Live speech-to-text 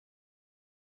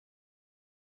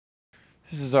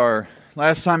This is our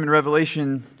last time in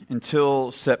Revelation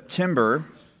until September.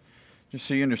 Just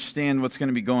so you understand what's going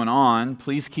to be going on,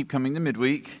 please keep coming to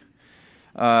midweek.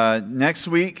 Next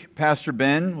week, Pastor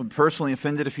Ben would be personally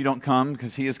offended if you don't come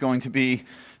because he is going to be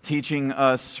teaching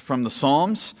us from the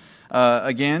Psalms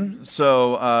again.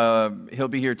 So he'll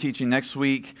be here teaching next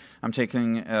week. I'm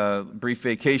taking a brief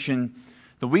vacation.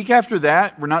 The week after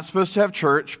that, we're not supposed to have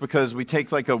church because we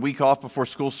take like a week off before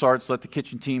school starts, let the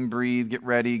kitchen team breathe, get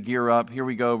ready, gear up. Here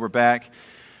we go, we're back.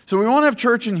 So we won't have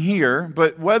church in here,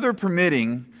 but weather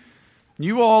permitting,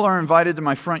 you all are invited to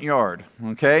my front yard,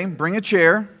 okay? Bring a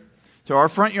chair to our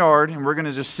front yard, and we're going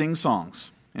to just sing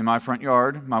songs in my front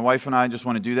yard. My wife and I just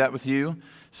want to do that with you.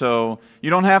 So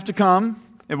you don't have to come.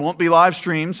 It won't be live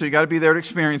streamed, so you got to be there to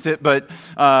experience it. But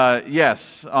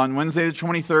yes, on Wednesday the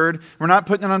 23rd, we're not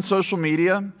putting it on social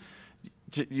media.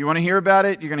 You want to hear about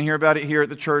it? You're going to hear about it here at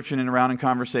the church and in around in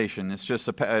conversation. It's just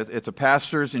it's a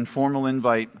pastor's informal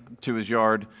invite to his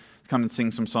yard. Come and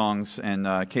sing some songs,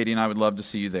 and Katie and I would love to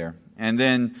see you there. And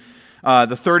then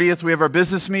the 30th, we have our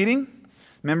business meeting,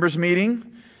 members meeting,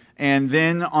 and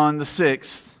then on the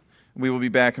 6th, we will be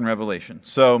back in Revelation.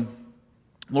 So,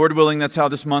 Lord willing, that's how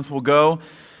this month will go.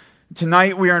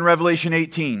 Tonight, we are in Revelation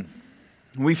 18.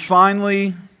 We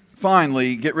finally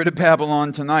get rid of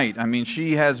Babylon tonight. I mean,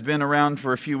 she has been around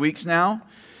for a few weeks now,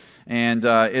 and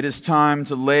it is time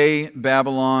to lay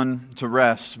Babylon to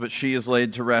rest, but she is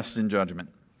laid to rest in judgment.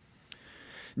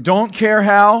 Don't care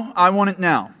how, I want it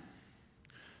now.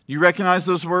 You recognize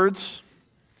those words?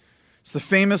 It's the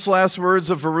famous last words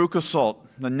of Veruca Salt,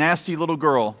 the nasty little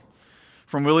girl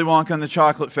from Willy Wonka and the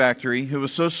Chocolate Factory, who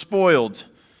was so spoiled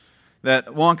that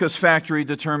Wonka's factory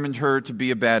determined her to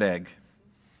be a bad egg.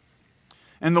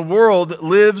 And the world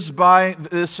lives by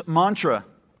this mantra.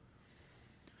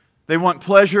 They want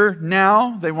pleasure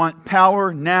now, they want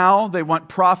power now, they want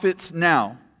profits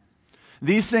now.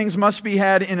 These things must be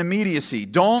had in immediacy.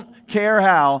 Don't care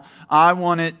how, I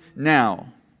want it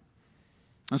now.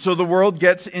 And so the world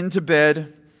gets into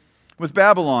bed with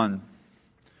Babylon.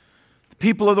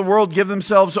 People of the world give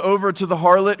themselves over to the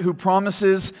harlot who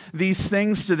promises these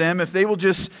things to them if they will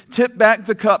just tip back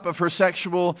the cup of her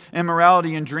sexual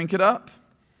immorality and drink it up.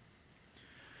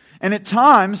 And at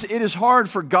times, it is hard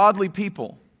for godly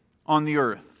people on the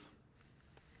earth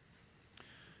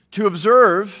to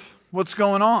observe what's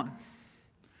going on,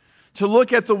 to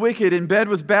look at the wicked in bed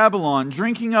with Babylon,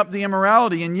 drinking up the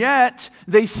immorality, and yet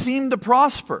they seem to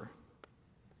prosper.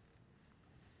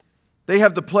 They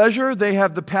have the pleasure, they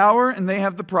have the power, and they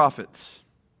have the profits.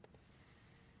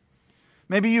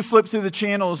 Maybe you flip through the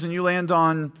channels and you land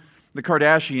on the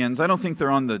Kardashians. I don't think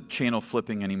they're on the channel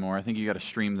flipping anymore. I think you got to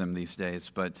stream them these days.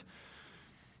 But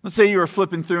let's say you were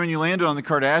flipping through and you landed on the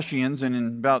Kardashians, and in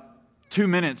about 2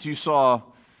 minutes you saw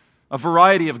a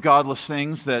variety of godless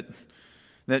things that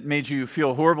made you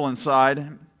feel horrible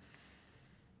inside.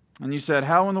 And you said,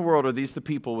 how in the world are these the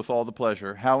people with all the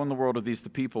pleasure? How in the world are these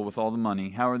the people with all the money?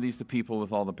 How are these the people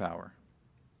with all the power?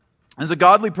 As a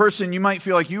godly person, you might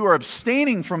feel like you are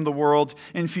abstaining from the world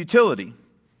in futility.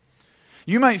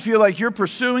 You might feel like you're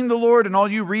pursuing the Lord and all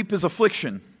you reap is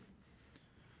affliction.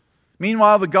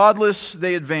 Meanwhile, the godless,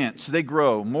 they advance, they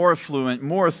grow, more affluent,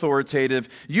 more authoritative.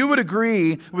 You would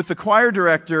agree with the choir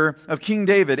director of King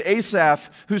David,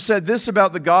 Asaph, who said this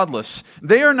about the godless: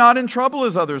 they are not in trouble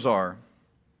as others are.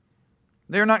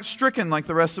 They are not stricken like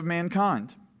the rest of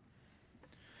mankind.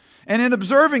 And in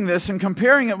observing this and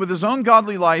comparing it with his own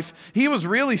godly life, he was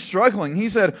really struggling. He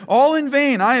said, all in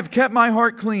vain I have kept my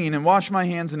heart clean and washed my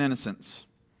hands in innocence.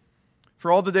 For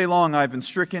all the day long I have been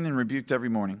stricken and rebuked every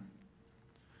morning.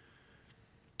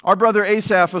 Our brother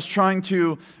Asaph was trying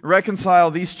to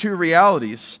reconcile these two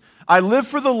realities. I live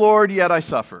for the Lord, yet I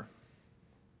suffer.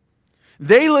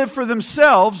 They live for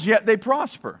themselves, yet they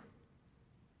prosper.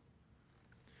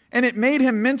 And it made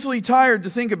him mentally tired to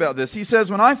think about this. He says,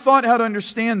 when I thought how to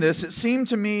understand this, it seemed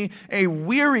to me a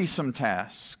wearisome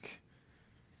task.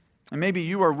 And maybe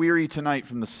you are weary tonight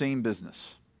from the same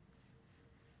business.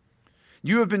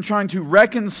 You have been trying to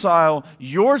reconcile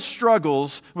your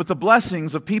struggles with the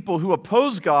blessings of people who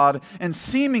oppose God and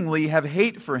seemingly have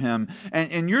hate for Him.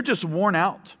 And you're just worn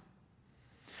out.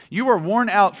 You are worn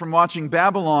out from watching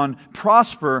Babylon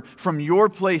prosper from your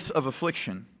place of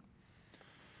affliction.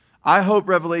 I hope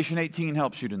Revelation 18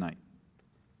 helps you tonight.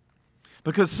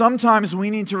 Because sometimes we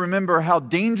need to remember how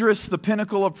dangerous the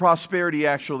pinnacle of prosperity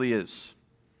actually is.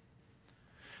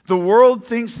 The world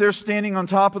thinks they're standing on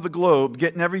top of the globe,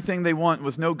 getting everything they want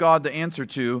with no God to answer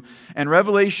to. And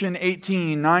Revelation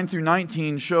 18, 9 through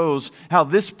 19 shows how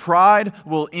this pride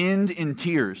will end in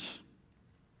tears.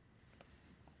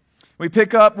 We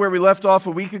pick up where we left off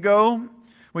a week ago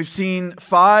We've seen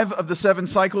 5 of the 7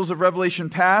 cycles of Revelation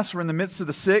pass. We're in the midst of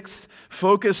the 6th,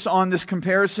 focused on this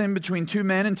comparison between 2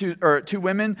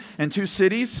 women and 2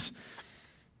 cities.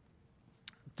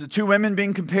 The 2 women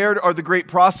being compared are the great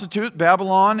prostitute,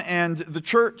 Babylon, and the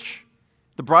church,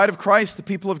 the bride of Christ, the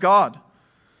people of God.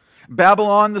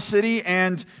 Babylon, the city,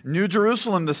 and New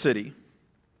Jerusalem, the city.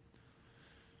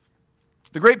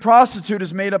 The great prostitute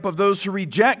is made up of those who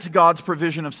reject God's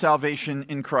provision of salvation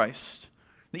in Christ.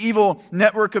 The evil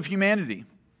network of humanity.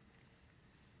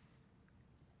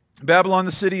 Babylon,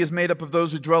 the city, is made up of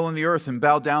those who dwell on the earth and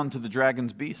bow down to the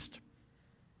dragon's beast.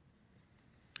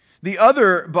 The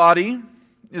other body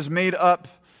is made up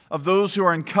of those who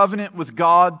are in covenant with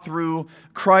God through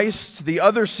Christ. The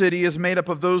other city is made up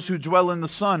of those who dwell in the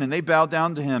Son, and they bow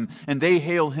down to Him, and they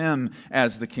hail Him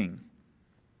as the King.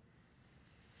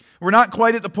 We're not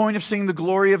quite at the point of seeing the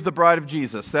glory of the bride of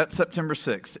Jesus. That's September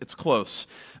 6th. It's close.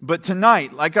 But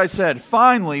tonight, like I said,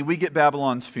 finally we get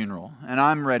Babylon's funeral, and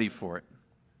I'm ready for it.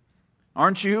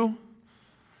 Aren't you?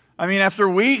 I mean, after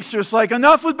weeks, just like,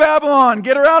 enough with Babylon.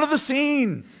 Get her out of the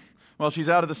scene. Well, she's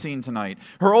out of the scene tonight.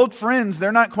 Her old friends,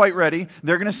 they're not quite ready.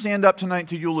 They're going to stand up tonight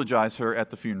to eulogize her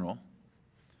at the funeral.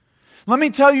 Let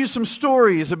me tell you some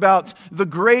stories about the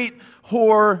great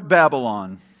whore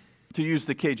Babylon, to use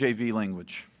the KJV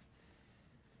language.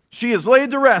 She is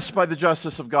laid to rest by the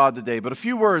justice of God today, but a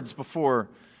few words before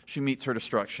she meets her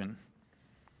destruction.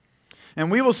 And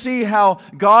we will see how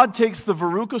God takes the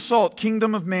Baruch Assault,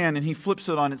 kingdom of man, and He flips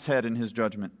it on its head in His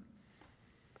judgment.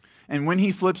 And when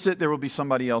He flips it, there will be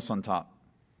somebody else on top.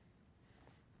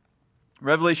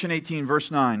 Revelation 18, verse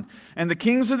 9. And the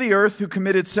kings of the earth who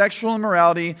committed sexual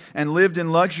immorality and lived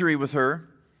in luxury with her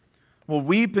will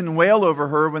weep and wail over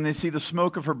her when they see the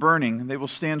smoke of her burning. They will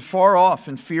stand far off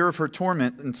in fear of her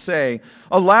torment and say,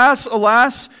 Alas,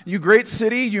 alas, you great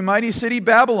city, you mighty city,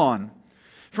 Babylon,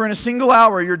 for in a single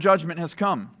hour your judgment has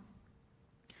come.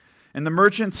 And the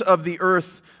merchants of the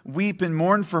earth weep and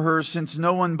mourn for her, since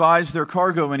no one buys their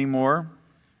cargo anymore,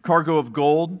 cargo of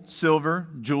gold, silver,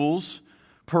 jewels,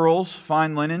 pearls,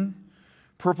 fine linen,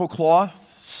 purple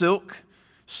cloth, silk,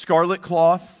 scarlet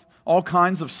cloth, all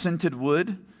kinds of scented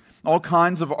wood, all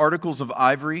kinds of articles of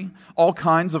ivory, all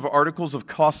kinds of articles of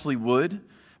costly wood,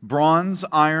 bronze,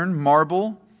 iron,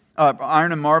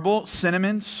 and marble,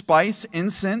 cinnamon, spice,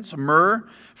 incense, myrrh,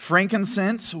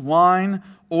 frankincense, wine,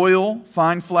 oil,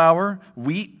 fine flour,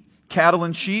 wheat, cattle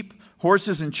and sheep,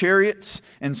 horses and chariots,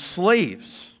 and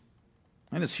slaves,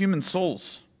 and as human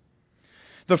souls.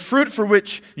 The fruit for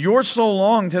which your soul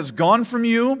longed has gone from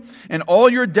you, and all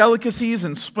your delicacies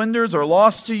and splendors are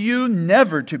lost to you,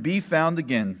 never to be found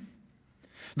again.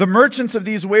 The merchants of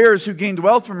these wares who gained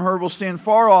wealth from her will stand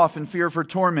far off in fear of her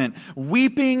torment,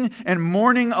 weeping and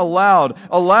mourning aloud.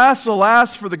 Alas,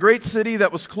 alas, for the great city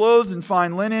that was clothed in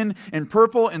fine linen, in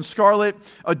purple and scarlet,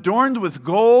 adorned with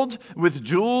gold, with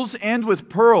jewels, and with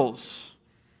pearls.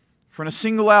 For in a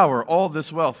single hour all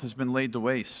this wealth has been laid to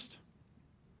waste.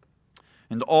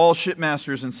 And all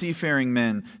shipmasters and seafaring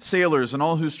men, sailors, and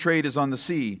all whose trade is on the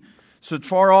sea, stood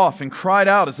far off and cried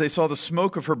out as they saw the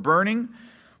smoke of her burning,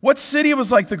 What city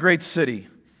was like the great city?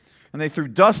 And they threw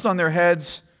dust on their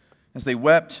heads as they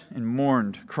wept and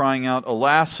mourned, crying out,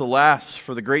 Alas, alas,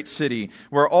 for the great city,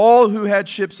 where all who had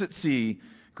ships at sea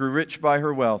grew rich by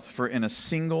her wealth, for in a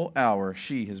single hour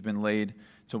she has been laid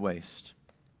to waste.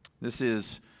 This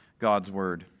is God's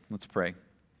word. Let's pray.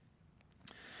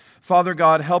 Father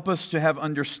God, help us to have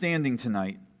understanding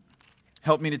tonight.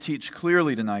 Help me to teach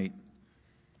clearly tonight.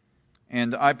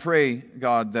 And I pray,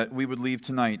 God, that we would leave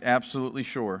tonight absolutely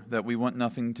sure that we want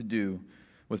nothing to do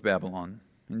with Babylon.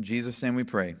 In Jesus' name we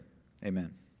pray.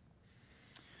 Amen.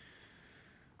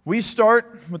 We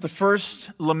start with the first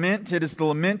lament. It is the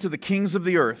lament of the kings of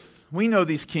the earth. We know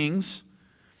these kings.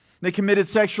 They committed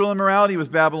sexual immorality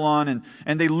with Babylon,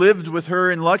 and they lived with her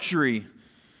in luxury.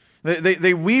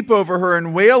 They weep over her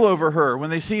and wail over her when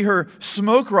they see her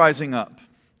smoke rising up.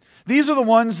 These are the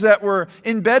ones that were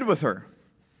in bed with her.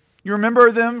 You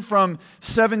remember them from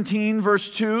 17, verse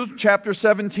 2, chapter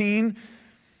 17,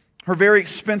 her very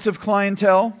expensive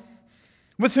clientele,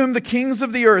 with whom the kings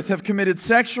of the earth have committed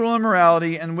sexual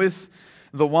immorality, and with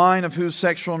the wine of whose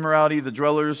sexual immorality the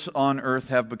dwellers on earth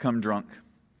have become drunk.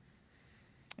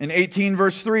 In 18,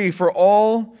 verse 3, for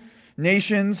all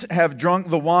nations have drunk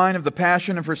the wine of the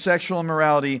passion of her sexual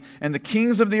immorality, and the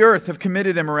kings of the earth have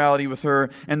committed immorality with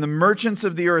her, and the merchants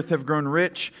of the earth have grown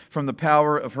rich from the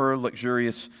power of her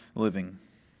luxurious living.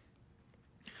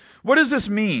 What does this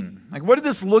mean? What did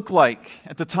this look like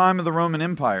at the time of the Roman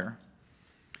Empire?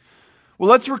 Well,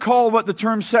 let's recall what the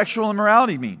term sexual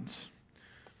immorality means.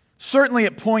 Certainly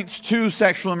it points to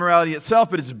sexual immorality itself,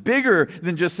 but it's bigger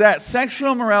than just that.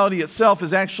 Sexual immorality itself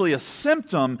is actually a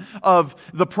symptom of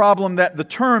the problem that the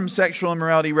term sexual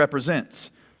immorality represents.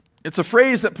 It's a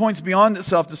phrase that points beyond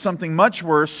itself to something much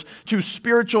worse, to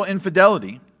spiritual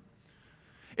infidelity.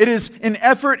 It is an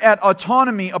effort at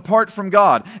autonomy apart from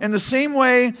God. In the same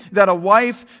way that a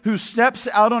wife who steps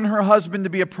out on her husband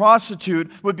to be a prostitute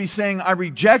would be saying, I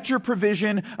reject your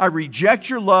provision, I reject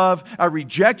your love, I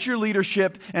reject your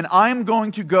leadership, and I'm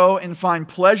going to go and find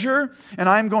pleasure, and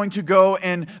I'm going to go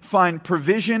and find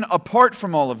provision apart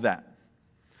from all of that.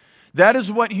 That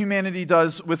is what humanity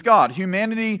does with God.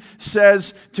 Humanity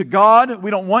says to God,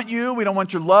 we don't want you, we don't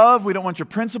want your love, we don't want your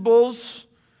principles.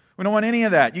 We don't want any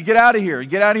of that. You get out of here. You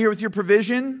get out of here with your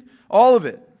provision, all of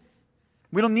it.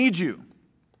 We don't need you.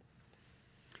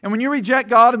 And when you reject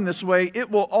God in this way, it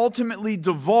will ultimately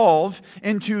devolve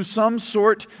into some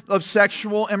sort of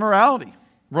sexual immorality.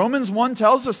 Romans 1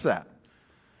 tells us that.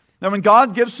 That when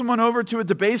God gives someone over to a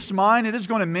debased mind, it is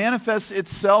going to manifest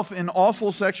itself in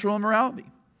awful sexual immorality.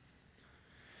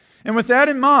 And with that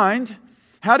in mind,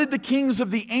 how did the kings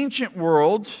of the ancient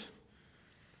world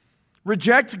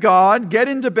reject God, get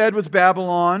into bed with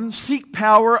Babylon, seek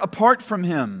power apart from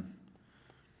Him?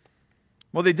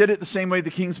 Well, they did it the same way the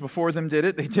kings before them did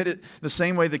it. They did it the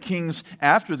same way the kings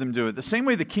after them do it. The same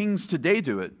way the kings today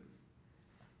do it.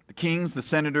 The kings, the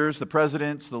senators, the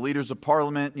presidents, the leaders of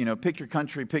parliament, pick your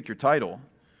country, pick your title.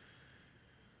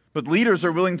 But leaders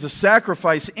are willing to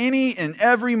sacrifice any and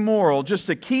every moral just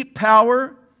to keep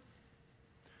power,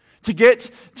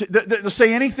 to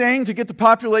say anything, to get the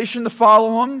population to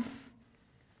follow them,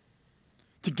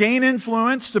 to gain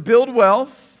influence, to build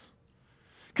wealth.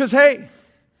 Because, hey,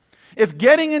 if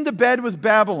getting into bed with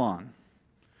Babylon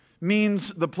means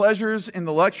the pleasures and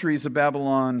the luxuries of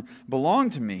Babylon belong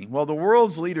to me, well, the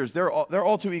world's leaders, they're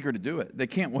all too eager to do it. They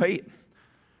can't wait.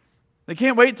 They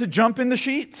can't wait to jump in the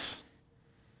sheets.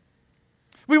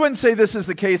 We wouldn't say this is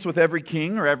the case with every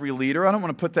king or every leader. I don't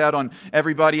want to put that on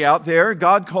everybody out there.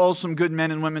 God calls some good men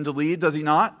and women to lead, does He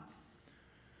not?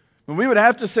 But we would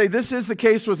have to say this is the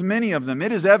case with many of them.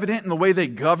 It is evident in the way they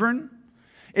govern.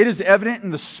 It is evident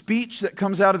in the speech that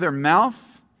comes out of their mouth.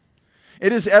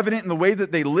 It is evident in the way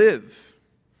that they live.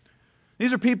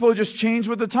 These are people who just change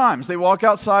with the times. They walk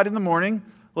outside in the morning,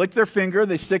 lick their finger,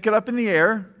 they stick it up in the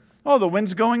air. Oh, the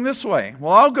wind's going this way.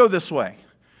 Well, I'll go this way.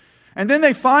 And then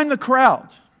they find the crowd.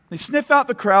 They sniff out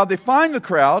the crowd. They find the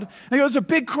crowd. They go, there's a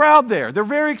big crowd there. They're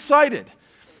very excited.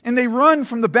 And they run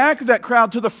from the back of that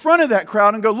crowd to the front of that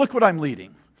crowd and go, look what I'm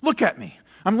leading. Look at me.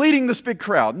 I'm leading this big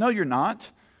crowd. No, you're not.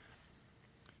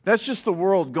 That's just the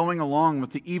world going along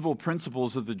with the evil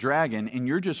principles of the dragon, and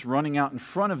you're just running out in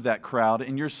front of that crowd,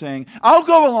 and you're saying, I'll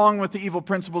go along with the evil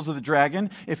principles of the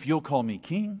dragon if you'll call me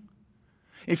king,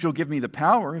 if you'll give me the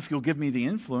power, if you'll give me the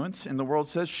influence. And the world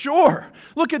says, sure,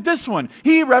 look at this one.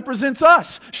 He represents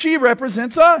us. She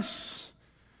represents us.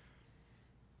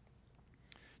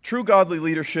 True godly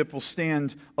leadership will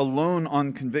stand alone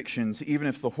on convictions, even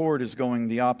if the horde is going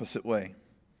the opposite way.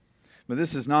 But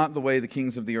this is not the way the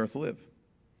kings of the earth live.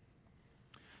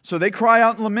 So they cry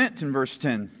out and lament in verse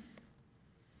 10.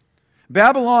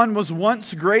 Babylon was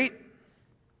once great,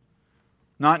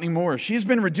 not anymore. She's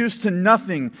been reduced to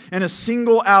nothing in a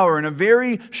single hour, in a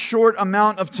very short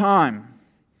amount of time.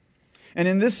 And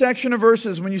in this section of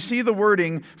verses, when you see the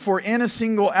wording for in a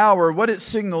single hour, what it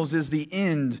signals is the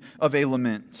end of a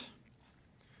lament.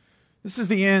 This is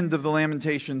the end of the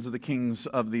lamentations of the kings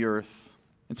of the earth.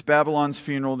 It's Babylon's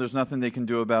funeral. There's nothing they can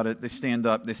do about it. They stand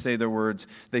up, they say their words,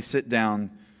 they sit down,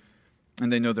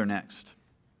 and they know they're next.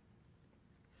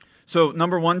 So,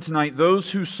 number one tonight,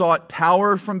 those who sought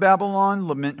power from Babylon,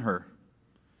 lament her.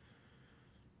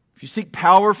 If you seek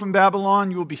power from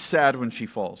Babylon, you will be sad when she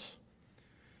falls.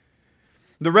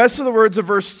 The rest of the words of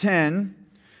verse 10,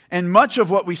 and much of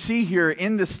what we see here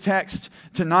in this text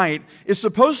tonight, is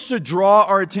supposed to draw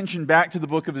our attention back to the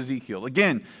book of Ezekiel.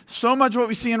 Again, so much of what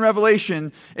we see in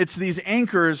Revelation, it's these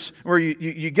anchors where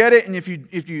you get it, and if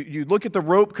you look at the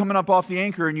rope coming up off the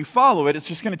anchor and you follow it, it's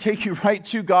just going to take you right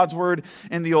to God's word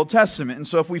in the Old Testament. And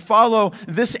so if we follow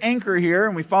this anchor here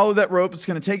and we follow that rope, it's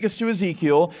going to take us to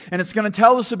Ezekiel, and it's going to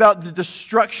tell us about the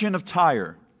destruction of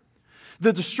Tyre.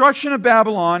 The destruction of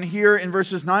Babylon here in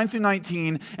verses 9 through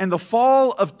 19 and the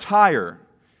fall of Tyre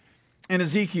in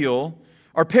Ezekiel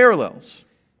are parallels.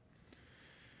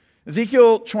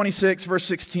 Ezekiel 26, verse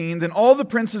 16, then all the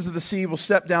princes of the sea will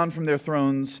step down from their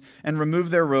thrones and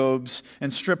remove their robes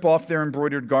and strip off their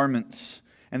embroidered garments,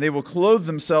 and they will clothe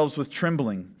themselves with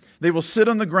trembling. They will sit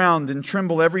on the ground and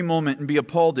tremble every moment and be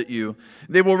appalled at you.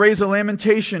 They will raise a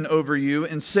lamentation over you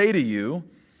and say to you,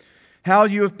 how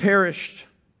you have perished.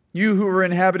 You who were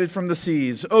inhabited from the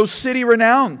seas, O city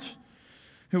renowned,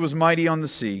 who was mighty on the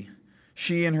sea.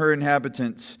 She and her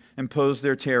inhabitants imposed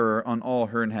their terror on all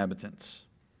her inhabitants.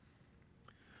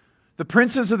 The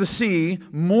princes of the sea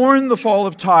mourn the fall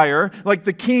of Tyre like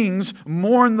the kings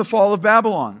mourn the fall of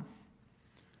Babylon.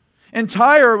 And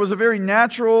Tyre was a very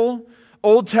natural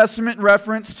Old Testament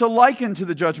reference to liken to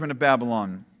the judgment of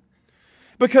Babylon.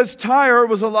 Because Tyre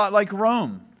was a lot like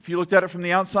Rome. If you looked at it from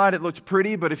the outside, it looked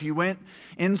pretty, but if you went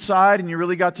inside and you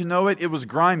really got to know it, it was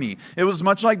grimy. It was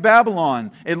much like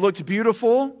Babylon. It looked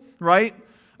beautiful, right?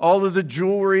 All of the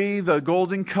jewelry, the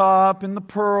golden cup and the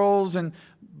pearls,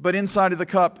 but inside of the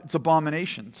cup, it's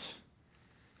abominations.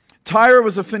 Tyre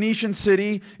was a Phoenician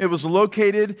city. It was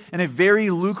located in a very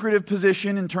lucrative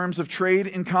position in terms of trade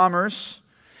and commerce.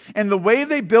 And the way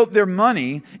they built their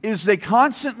money is they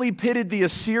constantly pitted the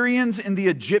Assyrians and the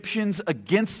Egyptians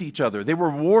against each other. They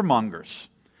were warmongers.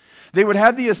 They would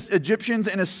have the Egyptians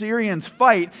and Assyrians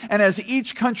fight, and as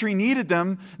each country needed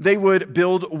them, they would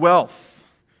build wealth.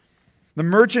 The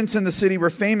merchants in the city were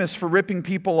famous for ripping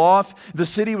people off. The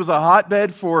city was a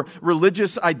hotbed for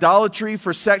religious idolatry,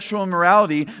 for sexual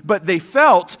immorality, but they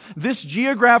felt this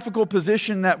geographical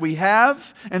position that we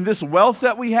have and this wealth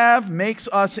that we have makes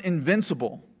us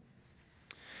invincible.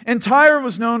 And Tyre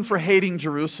was known for hating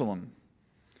Jerusalem.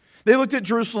 They looked at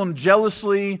Jerusalem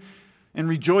jealously and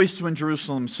rejoiced when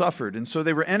Jerusalem suffered. And so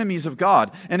they were enemies of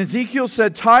God. And Ezekiel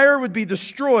said Tyre would be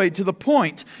destroyed to the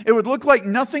point it would look like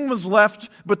nothing was left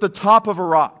but the top of a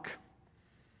rock.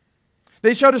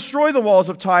 They shall destroy the walls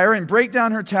of Tyre and break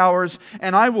down her towers,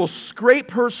 and I will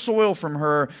scrape her soil from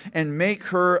her and make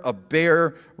her a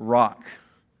bare rock.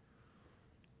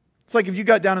 It's like if you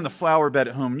got down in the flower bed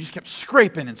at home and you just kept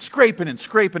scraping and scraping and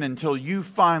scraping until you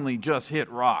finally just hit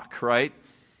rock, right?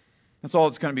 That's all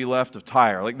that's going to be left of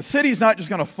Tyre. Like the city's not just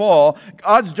going to fall.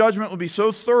 God's judgment will be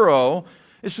so thorough,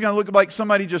 it's going to look like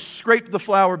somebody just scraped the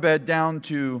flower bed down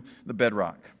to the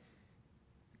bedrock.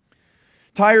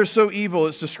 Tyre is so evil,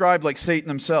 it's described like Satan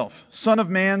himself. Son of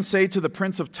man, say to the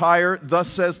prince of Tyre, thus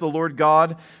says the Lord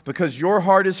God, because your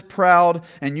heart is proud,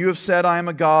 and you have said, I am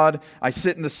a god. I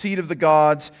sit in the seat of the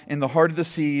gods, in the heart of the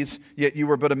seas. Yet you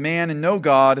are but a man and no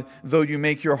God, though you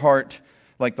make your heart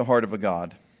like the heart of a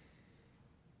god.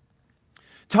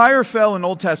 Tyre fell in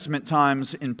Old Testament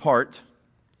times in part,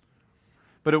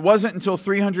 but it wasn't until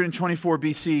 324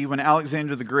 BC when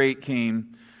Alexander the Great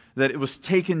came that it was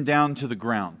taken down to the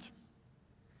ground.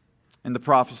 And the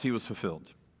prophecy was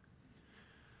fulfilled.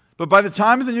 But by the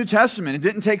time of the New Testament, it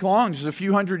didn't take long, just a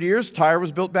few hundred years, Tyre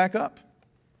was built back up.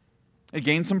 It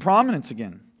gained some prominence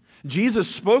again. Jesus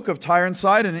spoke of Tyre and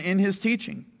Sidon in his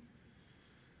teaching.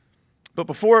 But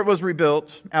before it was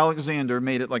rebuilt, Alexander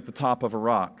made it like the top of a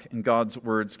rock, and God's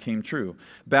words came true.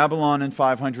 Babylon in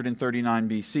 539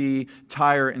 BC,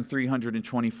 Tyre in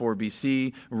 324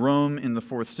 BC, Rome in the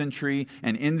 4th century,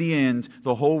 and in the end,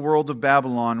 the whole world of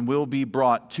Babylon will be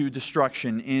brought to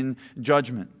destruction in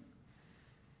judgment.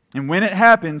 And when it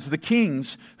happens, the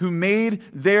kings who made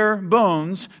their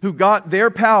bones, who got their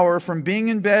power from being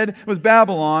in bed with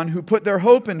Babylon, who put their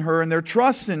hope in her and their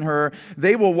trust in her,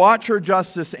 they will watch her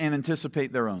justice and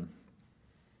anticipate their own.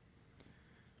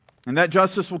 And that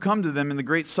justice will come to them in the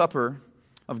great supper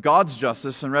of God's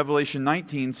justice in Revelation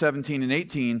 19, 17, and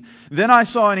 18. Then I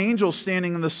saw an angel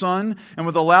standing in the sun, and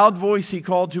with a loud voice he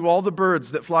called to all the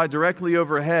birds that fly directly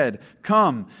overhead,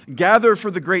 come, gather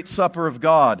for the great supper of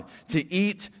God, to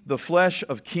eat the flesh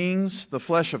of kings, the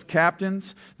flesh of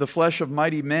captains, the flesh of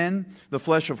mighty men, the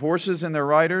flesh of horses and their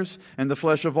riders, and the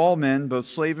flesh of all men, both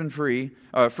slave and free,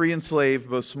 free and slave,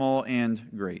 both small and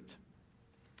great.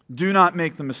 Do not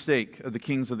make the mistake of the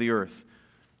kings of the earth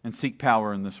and seek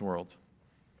power in this world.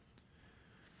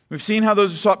 We've seen how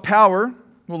those who sought power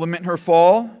will lament her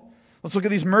fall. Let's look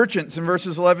at these merchants in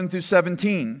verses 11 through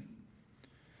 17.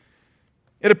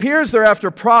 It appears they're after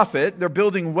profit. They're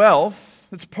building wealth.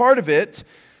 That's part of it.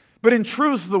 But in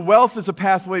truth, the wealth is a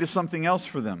pathway to something else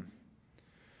for them.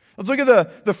 Let's look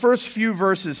at the first few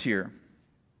verses here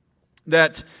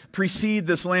that precede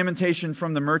this lamentation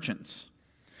from the merchants.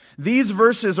 These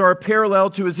verses are a parallel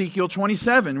to Ezekiel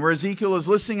 27, where Ezekiel is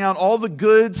listing out all the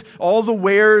goods, all the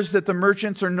wares that the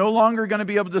merchants are no longer going to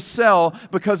be able to sell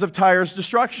because of Tyre's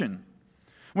destruction.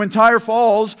 When Tyre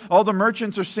falls, all the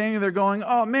merchants are standing there going,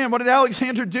 oh man, what did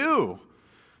Alexander do?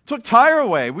 Took Tyre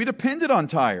away. We depended on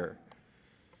Tyre.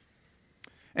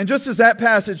 And just as that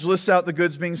passage lists out the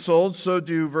goods being sold, so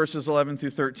do verses 11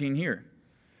 through 13 here.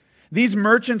 These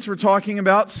merchants we're talking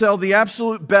about sell the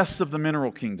absolute best of the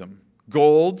mineral kingdom.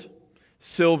 Gold,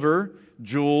 silver,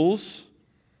 jewels,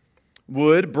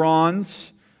 wood,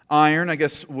 bronze, iron, I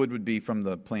guess wood would be from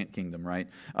the plant kingdom, right?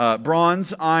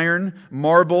 Bronze, iron,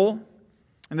 marble,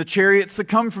 and the chariots that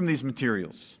come from these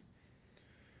materials.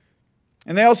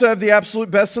 And they also have the absolute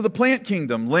best of the plant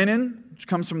kingdom: linen, which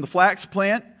comes from the flax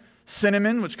plant;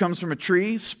 cinnamon, which comes from a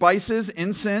tree; spices,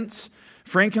 incense,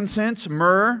 frankincense,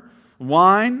 myrrh,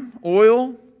 wine,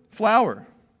 oil, flour.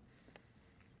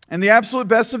 And the absolute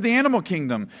best of the animal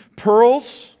kingdom: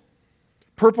 pearls,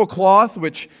 purple cloth,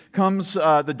 which comes,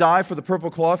 the dye for the purple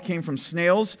cloth came from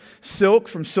snails; silk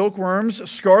from silkworms;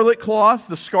 scarlet cloth,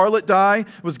 the scarlet dye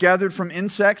was gathered from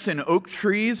insects and oak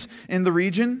trees in the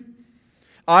region;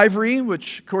 ivory,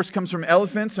 which of course comes from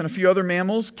elephants and a few other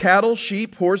mammals; cattle,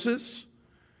 sheep, horses.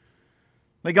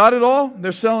 They got it all.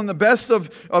 They're selling the best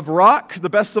of rock, the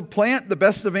best of plant, the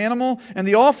best of animal. And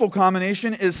the awful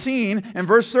combination is seen in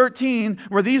verse 13,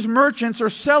 where these merchants are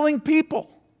selling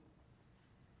people.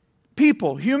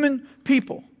 People, human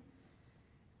people.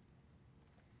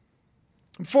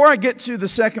 Before I get to the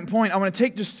second point, I want to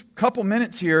take just a couple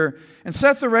minutes here and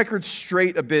set the record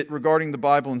straight a bit regarding the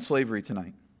Bible and slavery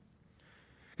tonight.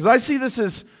 Because I see this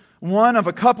as one of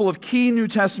a couple of key New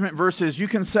Testament verses you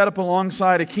can set up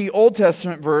alongside a key Old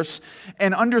Testament verse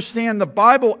and understand the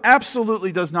Bible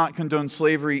absolutely does not condone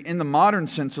slavery in the modern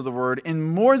sense of the word. And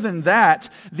more than that,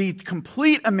 the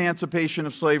complete emancipation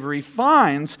of slavery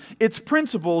finds its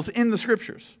principles in the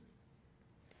Scriptures.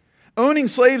 Owning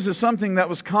slaves is something that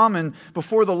was common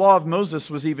before the law of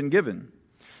Moses was even given.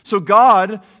 So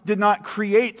God did not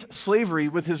create slavery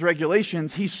with his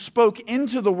regulations. He spoke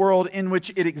into the world in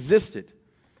which it existed.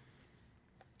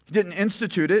 He didn't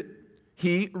institute it,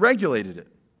 he regulated it.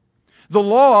 The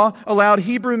law allowed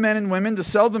Hebrew men and women to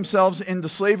sell themselves into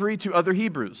slavery to other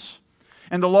Hebrews.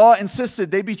 And the law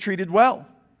insisted they be treated well.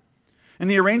 And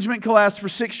the arrangement could last for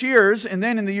 6 years, and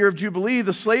then in the year of Jubilee,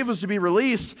 the slave was to be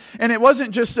released. And it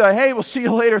wasn't just, hey, we'll see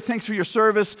you later, thanks for your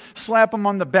service, slap them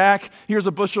on the back, here's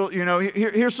a bushel,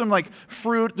 here's some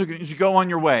fruit to go on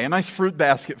your way, a nice fruit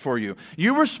basket for you.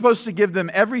 You were supposed to give them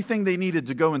everything they needed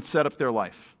to go and set up their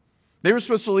life. They were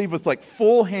supposed to leave with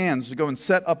full hands to go and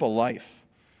set up a life.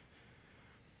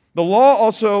 The law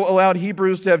also allowed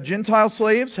Hebrews to have Gentile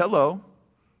slaves. Hello.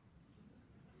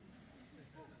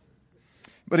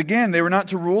 But again, they were not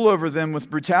to rule over them with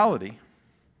brutality.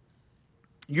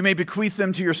 You may bequeath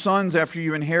them to your sons after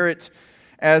you inherit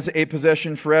as a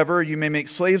possession forever. You may make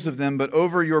slaves of them, but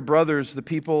over your brothers, the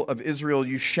people of Israel,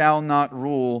 you shall not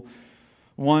rule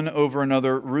one over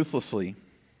another ruthlessly.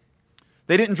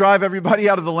 They didn't drive everybody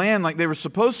out of the land like they were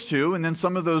supposed to, and then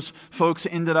some of those folks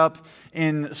ended up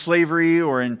in slavery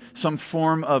or in some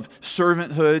form of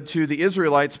servanthood to the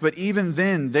Israelites, but even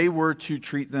then they were to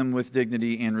treat them with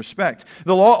dignity and respect.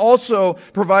 The law also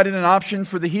provided an option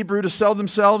for the Hebrew to sell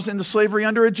themselves into slavery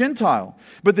under a Gentile,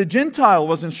 but the Gentile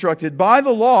was instructed by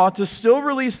the law to still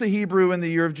release the Hebrew in the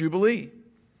year of Jubilee,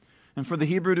 and for the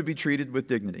Hebrew to be treated with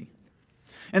dignity.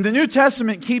 And the New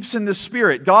Testament keeps in this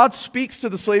spirit. God speaks to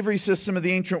the slavery system of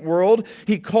the ancient world.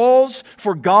 He calls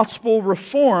for gospel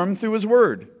reform through his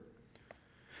word.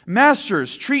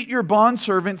 Masters, treat your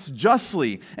bondservants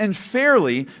justly and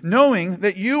fairly, knowing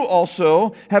that you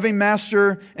also have a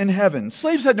master in heaven.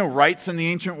 Slaves had no rights in the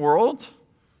ancient world.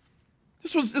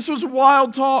 This was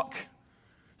wild talk.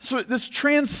 So this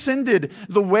transcended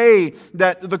the way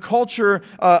that the culture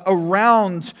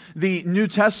around the New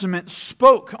Testament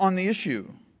spoke on the issue.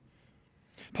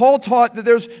 Paul taught that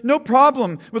there's no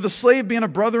problem with a slave being a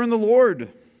brother in the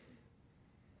Lord.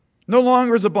 No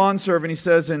longer as a bondservant, he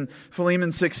says in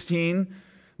Philemon 16,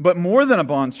 but more than a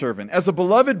bondservant, as a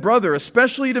beloved brother,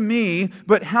 especially to me,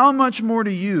 but how much more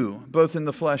to you, both in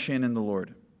the flesh and in the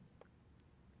Lord.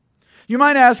 You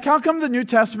might ask, how come the New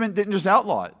Testament didn't just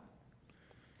outlaw it?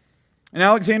 And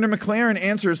Alexander McLaren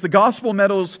answers, the gospel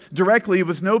meddles directly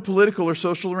with no political or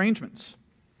social arrangements,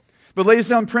 but lays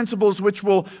down principles which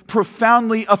will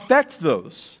profoundly affect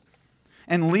those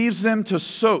and leaves them to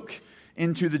soak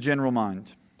into the general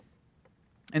mind.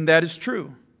 And that is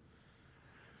true.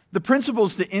 The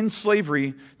principles to end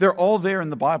slavery, they're all there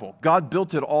in the Bible. God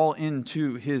built it all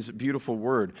into his beautiful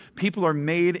word. People are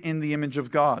made in the image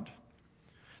of God.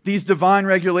 These divine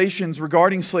regulations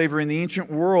regarding slavery in the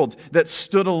ancient world that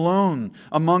stood alone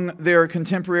among their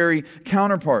contemporary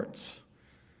counterparts.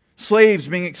 Slaves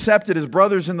being accepted as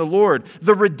brothers in the Lord.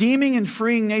 The redeeming and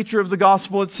freeing nature of the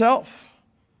gospel itself.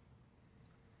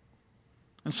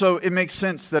 And so it makes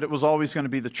sense that it was always going to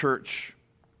be the church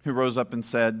who rose up and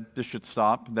said this should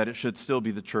stop, that it should still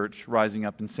be the church rising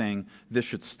up and saying this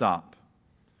should stop.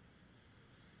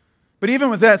 But even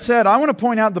with that said, I want to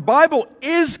point out the Bible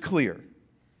is clear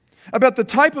about the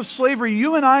type of slavery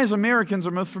you and I as Americans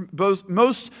are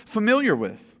most familiar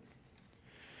with.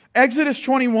 Exodus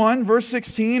 21, verse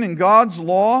 16, in God's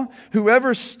law,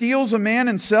 whoever steals a man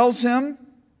and sells him,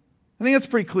 I think that's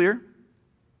pretty clear.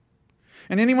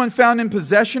 And anyone found in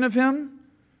possession of him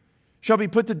shall be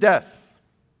put to death.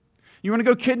 You want to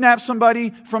go kidnap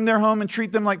somebody from their home and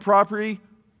treat them like property?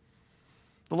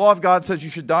 The law of God says you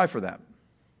should die for that.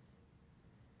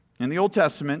 In the Old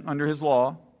Testament, under his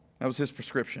law, that was his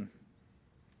prescription.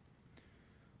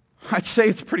 I'd say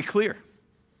it's pretty clear.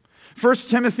 1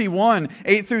 Timothy 1,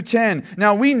 8 through 10.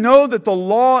 Now we know that the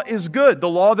law is good, the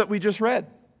law that we just read,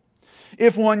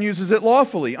 if one uses it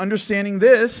lawfully, understanding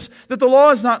this, that the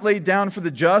law is not laid down for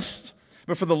the just,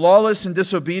 but for the lawless and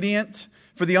disobedient,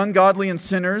 for the ungodly and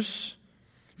sinners,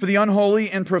 for the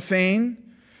unholy and profane,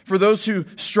 for those who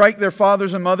strike their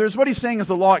fathers and mothers. What he's saying is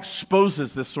the law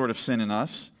exposes this sort of sin in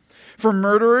us. For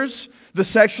murderers, the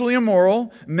sexually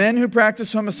immoral, men who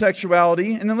practice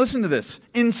homosexuality, and then listen to this,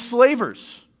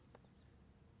 enslavers,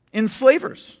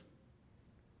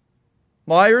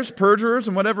 liars, perjurers,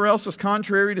 and whatever else is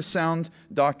contrary to sound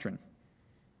doctrine.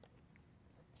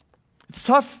 It's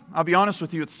tough, I'll be honest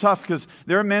with you, it's tough because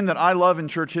there are men that I love in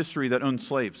church history that owned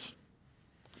slaves.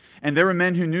 And there were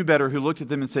men who knew better who looked at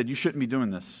them and said, you shouldn't be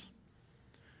doing this.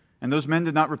 And those men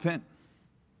did not repent.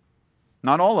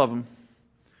 Not all of them.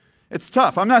 It's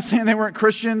tough. I'm not saying they weren't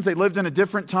Christians. They lived in a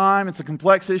different time. It's a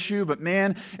complex issue. But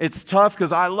man, it's tough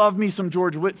because I love me some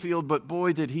George Whitefield, but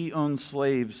boy, did he own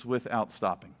slaves without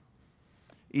stopping.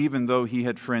 Even though he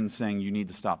had friends saying, you need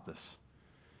to stop this.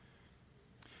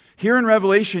 Here in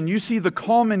Revelation, you see the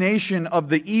culmination of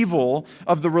the evil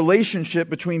of the relationship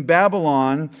between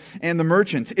Babylon and the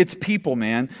merchants. It's people,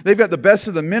 man. They've got the best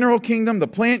of the mineral kingdom, the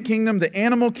plant kingdom, the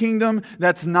animal kingdom.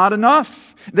 That's not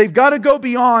enough. They've got to go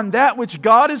beyond that which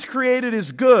God has created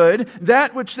is good,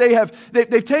 that which they've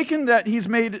taken that He's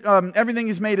made, everything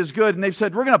He's made is good, and they've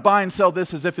said, we're going to buy and sell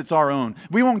this as if it's our own.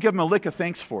 We won't give them a lick of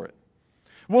thanks for it.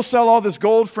 We'll sell all this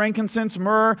gold, frankincense,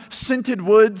 myrrh, scented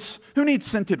woods. Who needs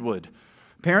scented wood?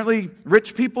 Apparently,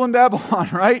 rich people in Babylon,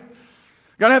 right?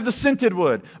 Got to have the scented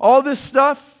wood. All this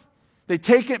stuff, they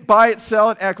take it, buy it, sell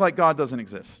it, act like God doesn't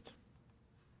exist.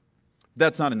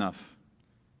 That's not enough.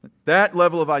 That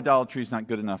level of idolatry is not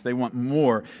good enough. They want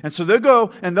more. And so they'll go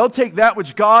and they'll take that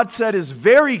which God said is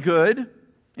very good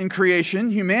in creation,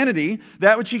 humanity,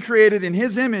 that which He created in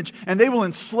His image, and they will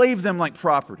enslave them like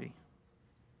property.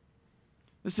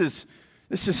 This is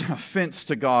an offense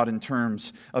to God in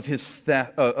terms of His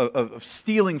theft, of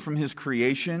stealing from His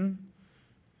creation.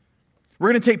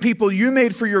 We're going to take people you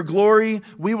made for your glory.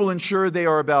 We will ensure they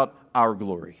are about our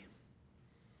glory.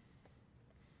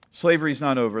 Slavery is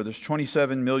not over. There's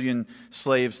 27 million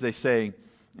slaves, they say,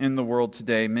 in the world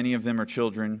today. Many of them are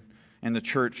children, and the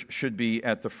church should be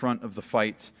at the front of the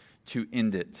fight to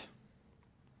end it.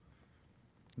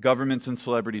 Governments and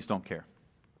celebrities don't care.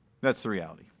 That's the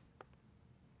reality.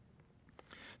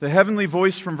 The heavenly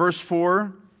voice from verse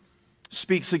 4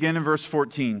 speaks again in verse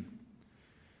 14.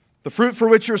 The fruit for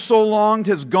which your soul longed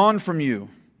has gone from you,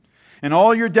 and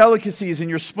all your delicacies and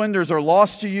your splendors are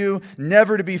lost to you,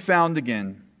 never to be found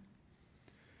again.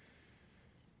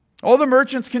 All the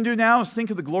merchants can do now is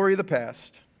think of the glory of the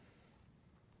past.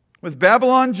 With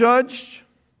Babylon judged,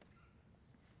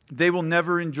 they will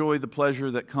never enjoy the pleasure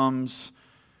that comes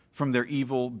from their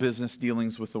evil business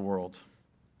dealings with the world.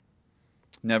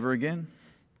 Never again.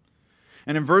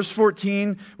 And in verse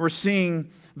 14, we're seeing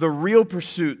the real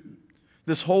pursuit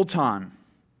this whole time.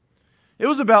 It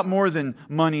was about more than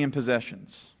money and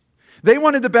possessions. They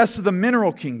wanted the best of the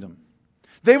mineral kingdom.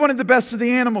 They wanted the best of the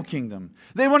animal kingdom.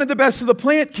 They wanted the best of the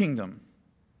plant kingdom.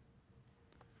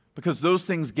 Because those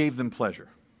things gave them pleasure.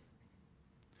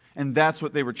 And that's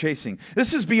what they were chasing.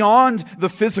 This is beyond the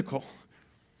physical.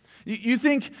 You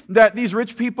think that these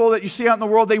rich people that you see out in the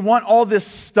world, they want all this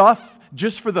stuff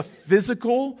just for the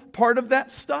physical part of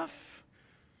that stuff?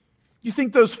 You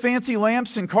think those fancy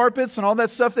lamps and carpets and all that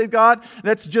stuff they've got,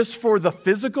 that's just for the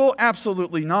physical?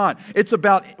 Absolutely not. It's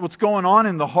about what's going on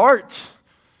in the heart.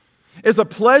 It's a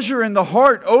pleasure in the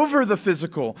heart over the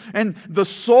physical. And the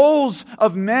souls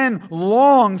of men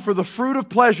long for the fruit of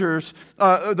pleasures,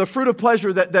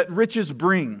 that riches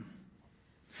bring.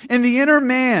 In the inner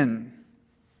man,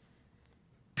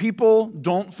 people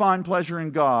don't find pleasure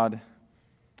in God.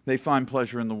 They find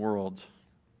pleasure in the world.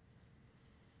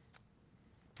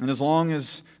 And as long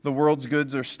as the world's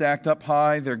goods are stacked up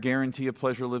high, their guarantee of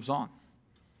pleasure lives on.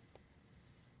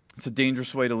 It's a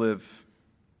dangerous way to live.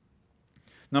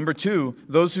 Number 2,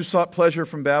 those who sought pleasure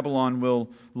from Babylon will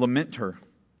lament her.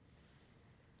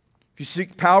 If you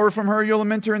seek power from her, you'll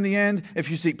lament her in the end.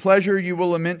 If you seek pleasure, you will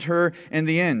lament her in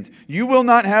the end. You will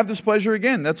not have this pleasure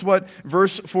again. That's what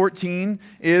verse 14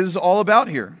 is all about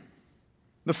here.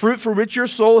 The fruit for which your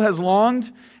soul has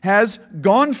longed has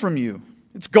gone from you.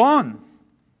 It's gone.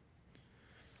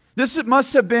 This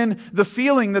must have been the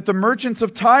feeling that the merchants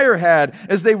of Tyre had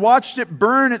as they watched it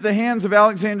burn at the hands of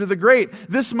Alexander the Great.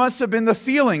 This must have been the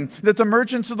feeling that the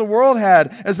merchants of the world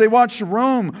had as they watched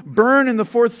Rome burn in the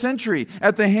 4th century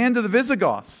at the hand of the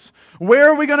Visigoths. Where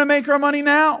are we going to make our money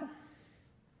now?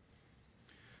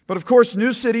 But of course,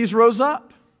 new cities rose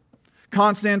up.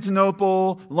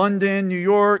 Constantinople, London, New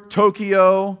York,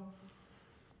 Tokyo,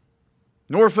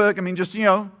 Norfolk. Just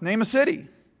name a city.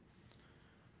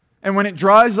 And when it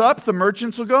dries up, the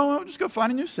merchants will go, just go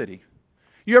find a new city.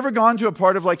 You ever gone to a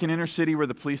part of an inner city where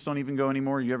the police don't even go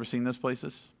anymore? You ever seen those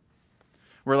places?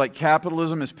 Where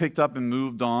capitalism is picked up and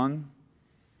moved on.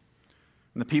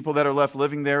 And the people that are left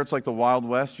living there, it's like the Wild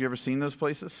West. You ever seen those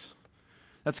places?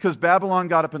 That's because Babylon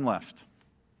got up and left.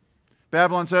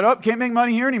 Babylon said, can't make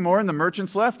money here anymore. And the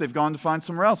merchants left. They've gone to find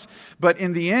somewhere else. But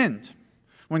in the end,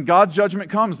 when God's judgment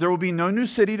comes, there will be no new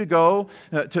city to go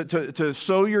to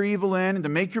sow your evil in and to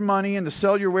make your money and to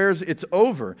sell your wares. It's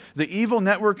over. The evil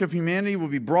network of humanity will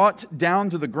be brought down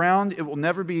to the ground. It will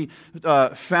never be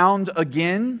found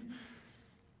again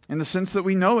in the sense that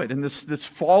we know it. In this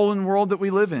fallen world that we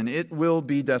live in, it will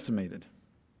be decimated.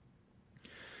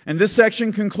 And this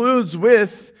section concludes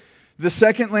with the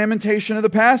second lamentation of the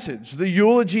passage, the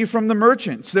eulogy from the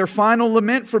merchants, their final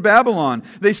lament for Babylon.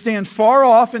 They stand far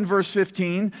off in verse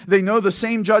 15. They know the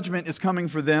same judgment is coming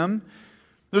for them.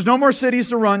 There's no more cities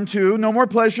to run to, no more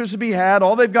pleasures to be had.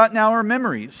 All they've got now are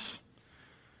memories,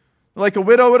 like a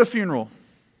widow at a funeral.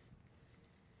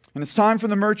 And it's time for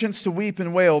the merchants to weep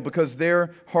and wail because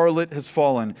their harlot has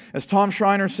fallen. As Tom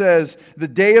Schreiner says, the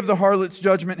day of the harlot's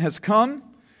judgment has come,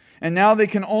 and now they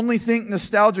can only think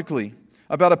nostalgically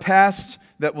about a past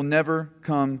that will never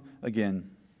come again.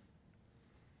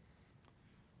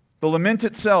 The lament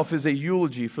itself is a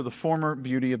eulogy for the former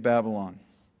beauty of Babylon.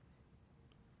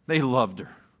 They loved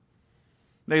her.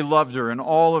 They loved her in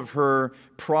all of her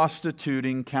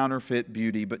prostituting, counterfeit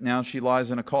beauty, but now she lies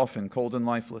in a coffin, cold and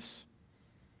lifeless.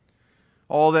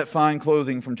 All that fine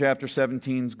clothing from chapter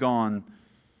 17 is gone.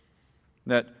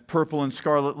 That purple and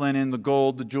scarlet linen, the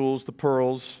gold, the jewels, the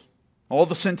pearls, all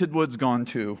the scented wood's gone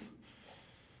too.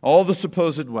 All the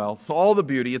supposed wealth, all the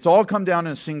beauty, it's all come down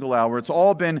in a single hour. It's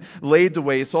all been laid to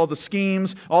waste. All the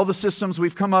schemes, all the systems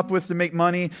we've come up with to make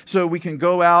money so we can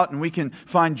go out and we can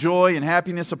find joy and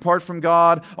happiness apart from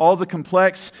God. All the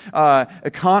complex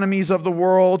economies of the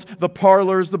world, the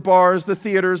parlors, the bars, the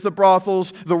theaters, the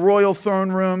brothels, the royal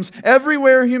throne rooms.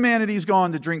 Everywhere humanity's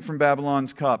gone to drink from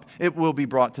Babylon's cup, it will be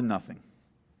brought to nothing.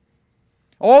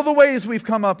 All the ways we've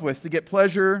come up with to get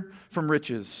pleasure from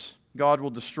riches, God will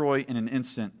destroy in an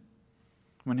instant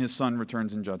when His Son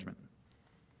returns in judgment.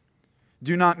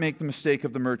 Do not make the mistake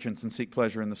of the merchants and seek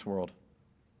pleasure in this world.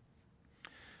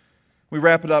 We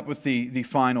wrap it up with the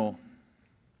final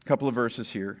couple of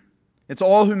verses here. It's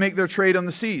all who make their trade on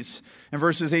the seas in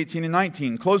verses 18 and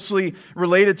 19, closely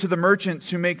related to the merchants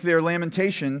who make their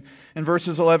lamentation in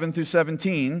verses 11 through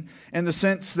 17, in the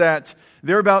sense that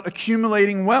they're about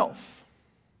accumulating wealth.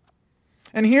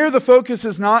 And here the focus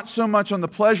is not so much on the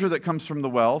pleasure that comes from the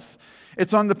wealth,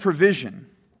 it's on the provision.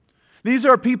 These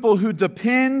are people who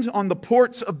depend on the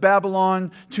ports of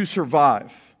Babylon to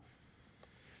survive.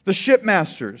 The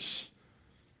shipmasters,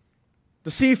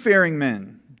 the seafaring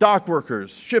men, dock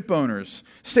workers, ship owners,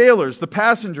 sailors, the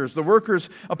passengers, the workers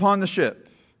upon the ship.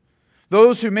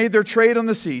 Those who made their trade on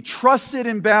the sea, trusted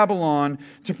in Babylon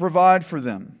to provide for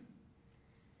them.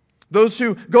 Those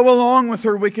who go along with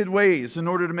her wicked ways in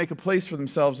order to make a place for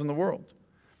themselves in the world.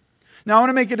 Now, I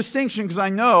want to make a distinction because I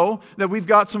know that we've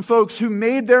got some folks who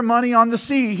made their money on the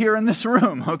sea here in this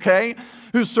room, okay?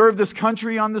 Who served this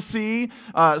country on the sea.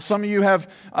 Some of you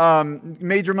have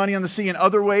made your money on the sea in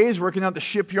other ways, working out the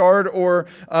shipyard or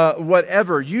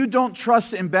whatever. You don't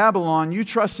trust in Babylon, you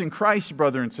trust in Christ,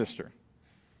 brother and sister.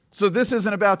 So this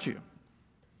isn't about you.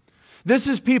 This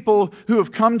is people who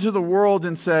have come to the world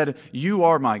and said, "You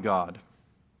are my God.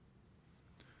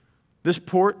 This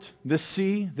port, this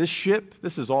sea, this ship,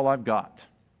 this is all I've got.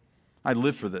 I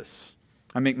live for this.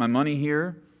 I make my money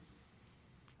here.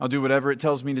 I'll do whatever it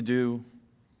tells me to do.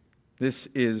 This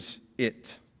is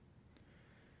it."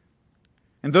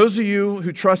 And those of you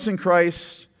who trust in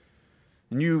Christ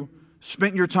and you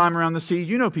spent your time around the sea,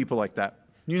 you know people like that.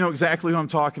 You know exactly who I'm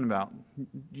talking about.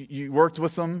 You worked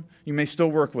with them. You may still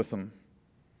work with them.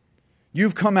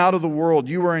 You've come out of the world.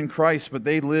 You are in Christ, but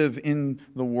they live in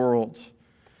the world.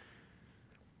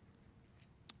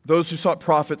 Those who sought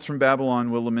profits from Babylon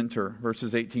will lament her,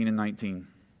 verses 18 and 19.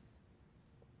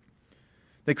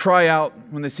 They cry out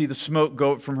when they see the smoke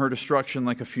go up from her destruction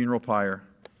like a funeral pyre.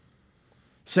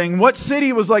 saying, what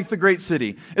city was like the great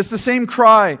city? It's the same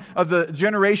cry of the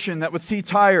generation that would see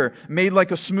Tyre made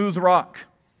like a smooth rock.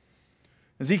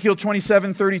 Ezekiel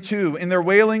 27:32, in their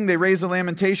wailing they raise a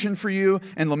lamentation for you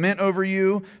and lament over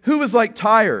you. Who is like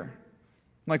Tyre,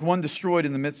 like one destroyed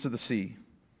in the midst of the sea?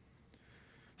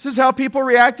 This is how people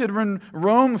reacted when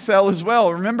Rome fell as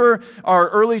well. Remember our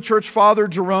early church father,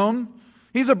 Jerome?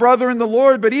 He's a brother in the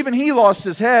Lord, but even he lost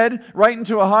his head, writing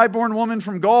to a highborn woman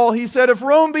from Gaul. He said, if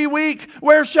Rome be weak,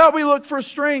 where shall we look for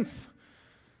strength?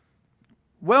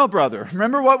 Well, brother,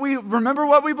 remember what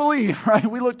we believe, right?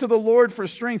 We look to the Lord for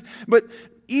strength. But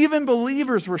even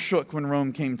believers were shook when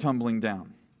Rome came tumbling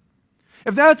down.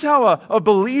 If that's how a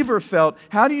believer felt,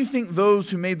 how do you think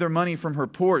those who made their money from her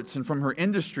ports and from her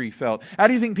industry felt? How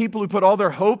do you think people who put all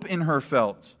their hope in her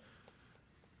felt?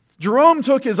 Jerome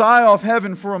took his eye off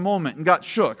heaven for a moment and got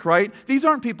shook, right? These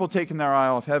aren't people taking their eye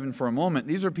off heaven for a moment.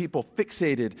 These are people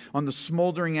fixated on the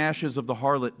smoldering ashes of the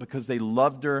harlot because they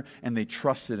loved her and they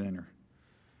trusted in her.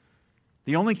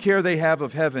 The only care they have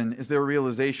of heaven is their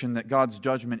realization that God's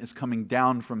judgment is coming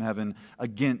down from heaven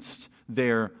against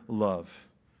their love.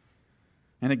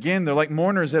 And again, they're like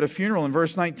mourners at a funeral in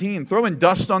verse 19, throwing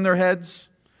dust on their heads.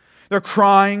 They're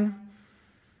crying.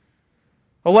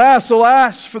 Alas,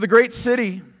 alas, for the great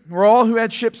city, where all who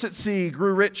had ships at sea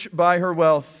grew rich by her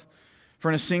wealth, for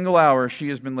in a single hour she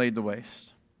has been laid to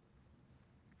waste.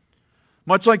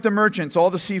 Much like the merchants, all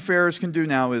the seafarers can do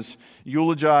now is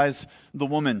eulogize the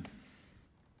woman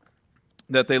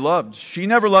that they loved. She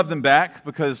never loved them back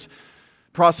because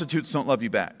prostitutes don't love you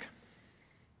back.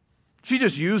 She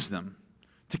just used them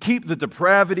to keep the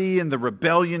depravity and the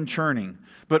rebellion churning.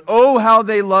 But oh, how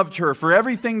they loved her for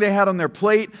everything they had on their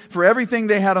plate, for everything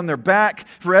they had on their back,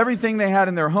 for everything they had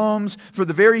in their homes, for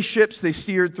the very ships they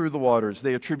steered through the waters.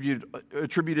 They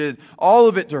attributed all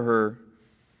of it to her,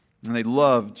 and they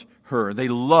loved her. They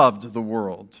loved the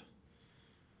world.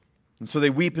 And so they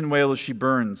weep and wail as she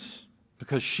burns,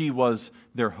 because she was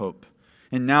their hope.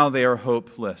 And now they are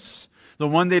hopeless. The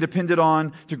one they depended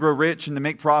on to grow rich and to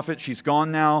make profit, she's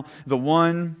gone now. The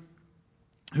one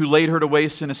who laid her to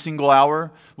waste in a single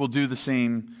hour will do the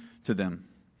same to them.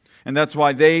 And that's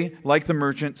why they, like the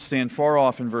merchant, stand far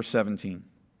off in verse 17.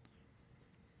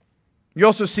 You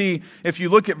also see, if you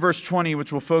look at verse 20,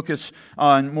 which we'll focus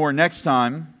on more next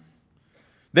time,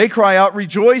 they cry out,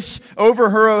 rejoice over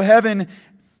her, O heaven,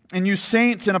 and you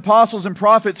saints and apostles and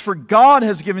prophets, for God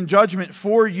has given judgment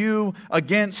for you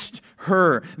against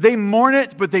her. They mourn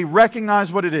it, but they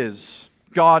recognize what it is.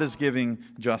 God is giving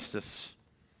justice.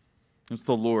 It's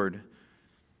the Lord.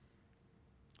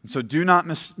 And so do not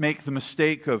make the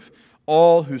mistake of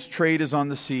all whose trade is on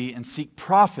the sea and seek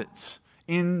profits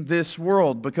in this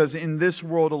world, because in this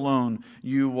world alone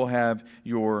you will have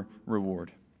your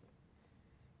reward.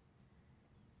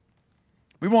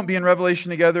 We won't be in Revelation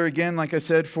together again, like I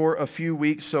said, for a few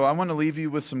weeks, so I want to leave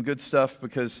you with some good stuff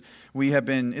because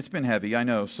it's been heavy, I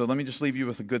know. So let me just leave you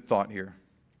with a good thought here.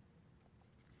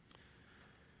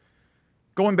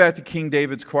 Going back to King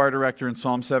David's choir director in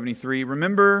Psalm 73,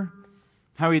 remember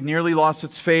how he'd nearly lost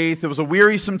his faith? It was a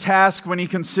wearisome task when he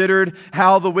considered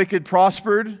how the wicked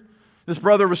prospered. This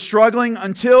brother was struggling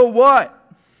until what?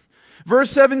 Verse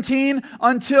 17,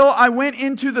 until I went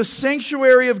into the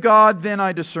sanctuary of God, then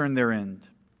I discerned their end.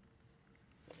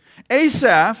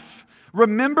 Asaph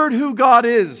remembered who God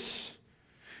is.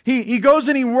 He goes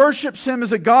and he worships Him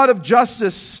as a God of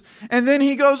justice. And then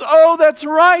he goes, oh, that's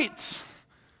right.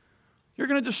 You're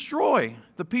going to destroy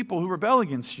the people who rebel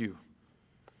against you.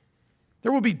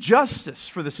 There will be justice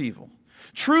for this evil.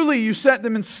 Truly, you set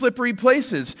them in slippery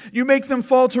places. You make them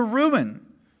fall to ruin.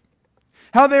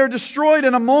 How they are destroyed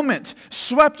in a moment,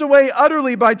 swept away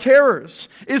utterly by terrors.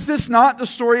 Is this not the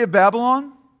story of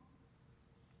Babylon?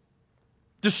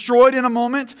 Destroyed in a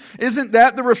moment? Isn't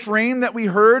that the refrain that we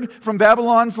heard from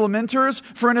Babylon's lamenters?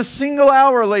 For in a single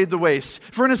hour laid to waste.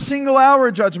 For in a single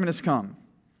hour judgment has come.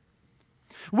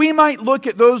 We might look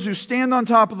at those who stand on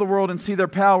top of the world and see their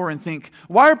power and think,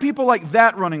 why are people like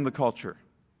that running the culture?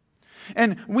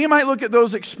 And we might look at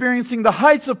those experiencing the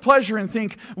heights of pleasure and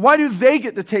think, why do they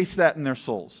get to taste that in their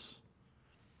souls?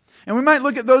 And we might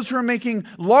look at those who are making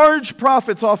large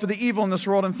profits off of the evil in this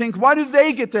world and think, why do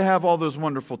they get to have all those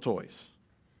wonderful toys?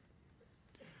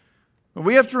 But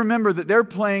we have to remember that they're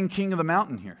playing King of the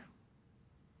Mountain here.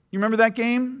 You remember that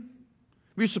game?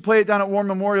 We used to play it down at War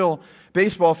Memorial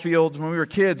baseball field when we were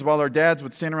kids while our dads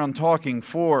would stand around talking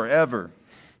forever.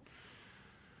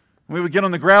 We would get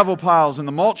on the gravel piles and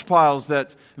the mulch piles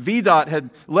that VDOT had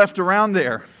left around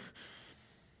there.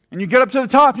 And you get up to the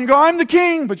top and you go, I'm the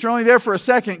king, but you're only there for a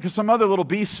second because some other little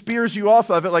beast spears you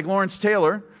off of it like Lawrence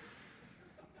Taylor.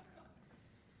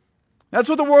 That's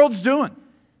what the world's doing.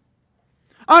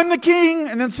 I'm the king,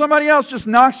 and then somebody else just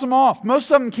knocks them off.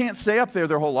 Most of them can't stay up there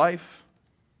their whole life.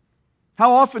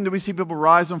 How often do we see people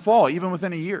rise and fall, even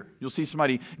within a year? You'll see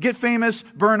somebody get famous,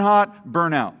 burn hot,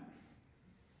 burn out.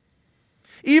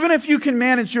 Even if you can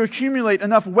manage to accumulate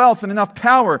enough wealth and enough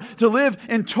power to live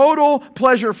in total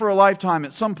pleasure for a lifetime,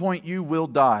 at some point you will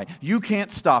die. You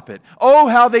can't stop it. Oh,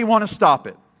 how they want to stop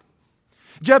it.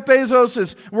 Jeff Bezos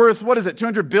is worth,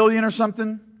 $200 billion or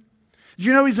something? Did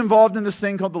you know he's involved in this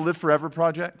thing called the Live Forever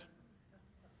Project?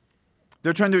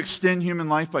 They're trying to extend human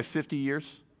life by 50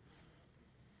 years.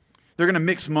 They're going to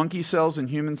mix monkey cells and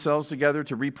human cells together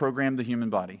to reprogram the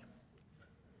human body.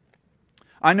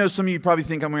 I know some of you probably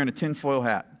think I'm wearing a tinfoil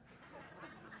hat.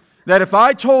 That if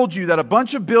I told you that a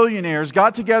bunch of billionaires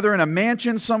got together in a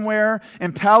mansion somewhere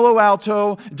in Palo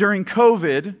Alto during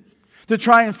COVID to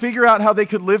try and figure out how they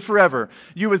could live forever,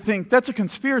 you would think, that's a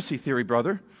conspiracy theory,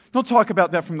 brother. Don't talk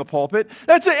about that from the pulpit.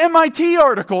 That's an MIT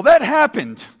article. That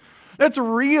happened. That's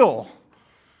real.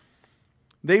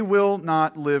 They will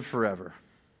not live forever.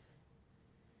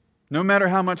 No matter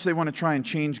how much they want to try and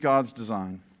change God's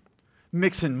design.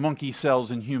 Mixing monkey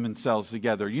cells and human cells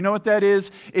together. You know what that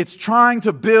is? It's trying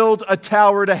to build a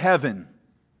tower to heaven.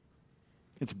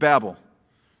 It's Babel.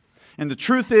 And the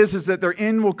truth is that their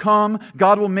end will come.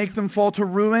 God will make them fall to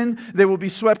ruin. They will be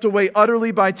swept away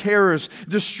utterly by terrors,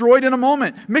 destroyed in a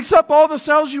moment. Mix up all the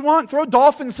cells you want. Throw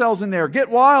dolphin cells in there. Get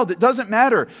wild. It doesn't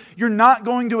matter. You're not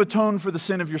going to atone for the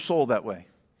sin of your soul that way.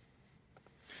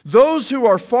 Those who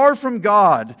are far from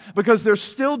God because they're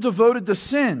still devoted to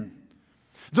sin,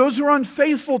 those who are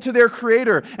unfaithful to their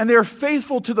Creator and they are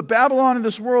faithful to the Babylon of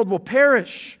this world will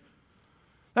perish.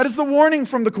 That is the warning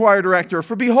from the choir director.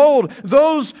 For behold,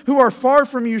 those who are far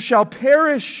from you shall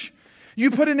perish. You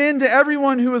put an end to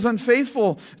everyone who is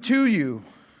unfaithful to you.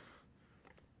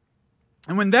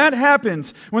 And when that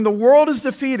happens, when the world is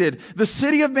defeated, the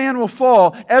city of man will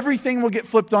fall, everything will get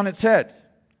flipped on its head.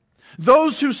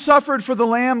 Those who suffered for the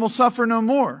Lamb will suffer no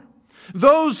more.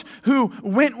 Those who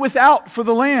went without for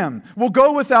the Lamb will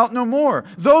go without no more.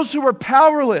 Those who were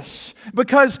powerless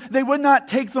because they would not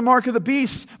take the mark of the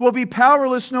beast will be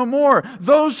powerless no more.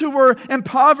 Those who were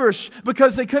impoverished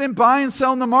because they couldn't buy and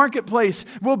sell in the marketplace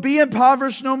will be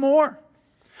impoverished no more.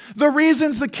 The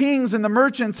reasons the kings and the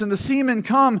merchants and the seamen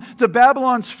come to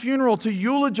Babylon's funeral to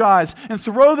eulogize and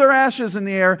throw their ashes in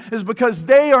the air is because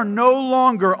they are no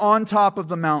longer on top of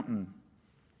the mountain.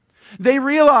 They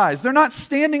realize they're not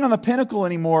standing on the pinnacle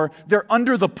anymore. They're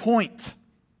under the point.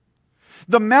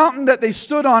 The mountain that they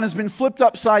stood on has been flipped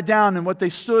upside down, and what they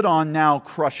stood on now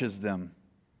crushes them.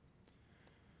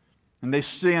 And they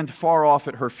stand far off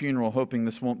at her funeral, hoping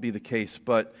this won't be the case,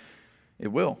 but it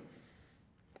will.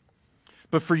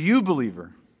 But for you,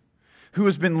 believer, who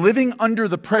has been living under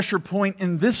the pressure point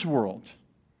in this world,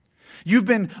 you've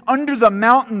been under the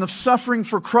mountain of suffering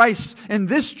for Christ in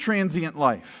this transient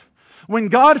life. When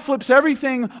God flips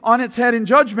everything on its head in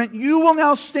judgment, you will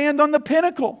now stand on the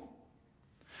pinnacle.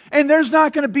 And there's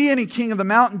not going to be any king of the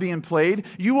mountain being played.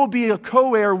 You will be a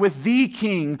co-heir with the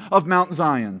king of Mount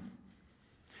Zion.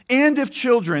 And if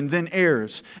children, then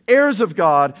heirs, heirs of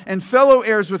God and fellow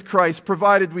heirs with Christ,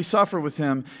 provided we suffer with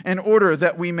him, in order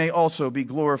that we may also be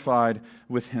glorified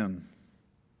with him.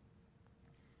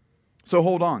 So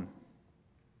hold on.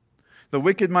 The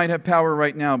wicked might have power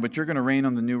right now, but you're going to reign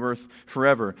on the new earth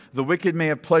forever. The wicked may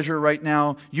have pleasure right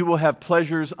now. You will have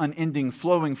pleasures unending,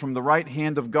 flowing from the right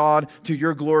hand of God to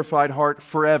your glorified heart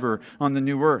forever on the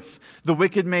new earth. The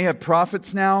wicked may have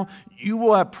profits now. You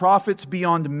will have profits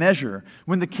beyond measure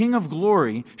when the King of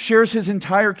glory shares his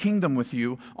entire kingdom with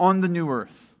you on the new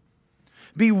earth.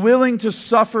 Be willing to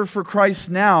suffer for Christ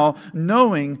now,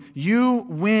 knowing you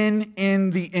win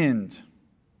in the end.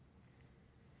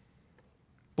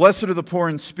 Blessed are the poor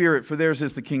in spirit, for theirs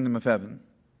is the kingdom of heaven.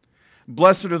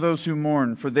 Blessed are those who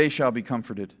mourn, for they shall be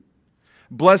comforted.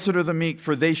 Blessed are the meek,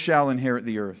 for they shall inherit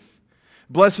the earth.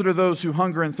 Blessed are those who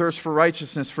hunger and thirst for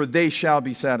righteousness, for they shall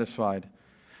be satisfied.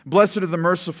 Blessed are the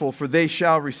merciful, for they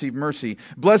shall receive mercy.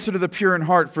 Blessed are the pure in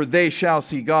heart, for they shall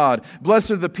see God.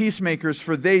 Blessed are the peacemakers,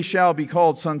 for they shall be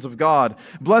called sons of God.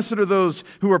 Blessed are those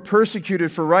who are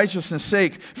persecuted for righteousness'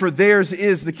 sake, for theirs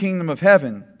is the kingdom of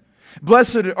heaven.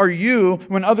 Blessed are you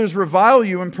when others revile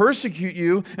you and persecute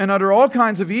you and utter all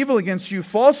kinds of evil against you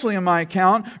falsely on my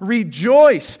account.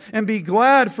 Rejoice and be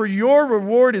glad, for your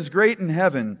reward is great in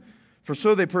heaven. For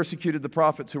so they persecuted the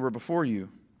prophets who were before you.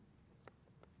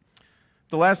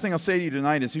 The last thing I'll say to you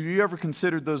tonight is, have you ever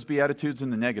considered those Beatitudes in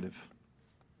the negative?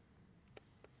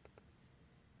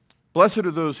 Blessed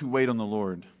are those who wait on the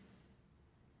Lord.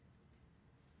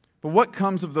 But what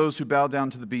comes of those who bow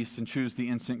down to the beast and choose the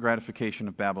instant gratification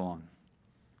of Babylon?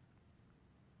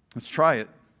 Let's try it.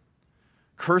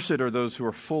 Cursed are those who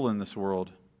are full in this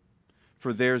world,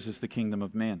 for theirs is the kingdom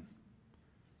of man.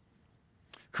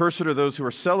 Cursed are those who are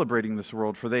celebrating this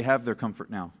world, for they have their comfort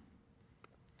now.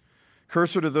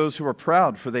 Cursed are those who are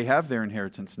proud, for they have their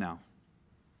inheritance now.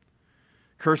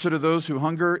 Cursed are those who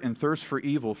hunger and thirst for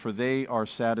evil, for they are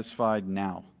satisfied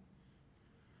now.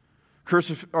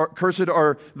 Cursed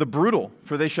are the brutal,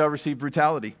 for they shall receive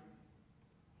brutality.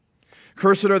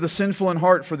 Cursed are the sinful in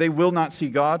heart, for they will not see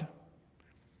God.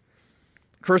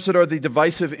 Cursed are the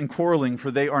divisive and quarreling,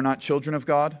 for they are not children of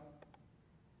God.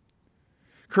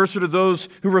 Cursed are those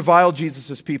who revile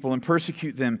Jesus' people and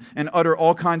persecute them and utter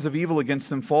all kinds of evil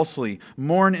against them falsely.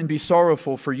 Mourn and be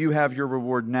sorrowful, for you have your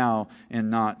reward now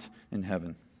and not in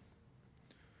heaven.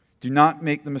 Do not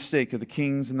make the mistake of the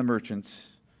kings and the merchants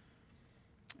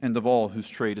and of all whose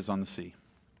trade is on the sea.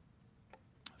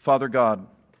 Father God,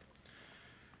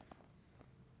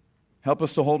 help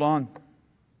us to hold on.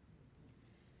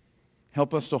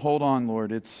 Help us to hold on,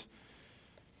 Lord. It's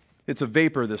a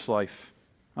vapor, this life,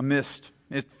 a mist.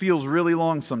 It feels really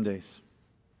long some days.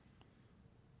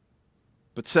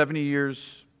 But 70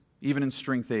 years, even in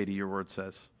strength 80, your word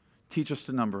says. Teach us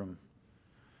to number them,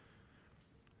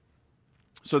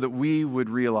 so that we would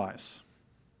realize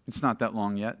it's not that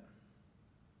long yet.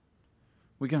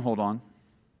 We can hold on.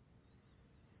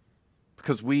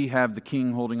 Because we have the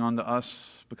King holding on to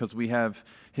us, because we have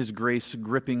His grace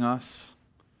gripping us,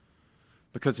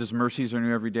 because His mercies are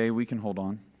new every day, we can hold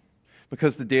on.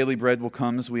 Because the daily bread will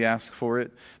come as we ask for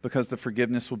it, because the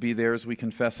forgiveness will be there as we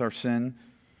confess our sin,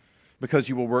 because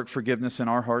you will work forgiveness in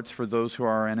our hearts for those who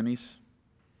are our enemies,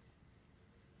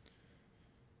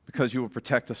 because you will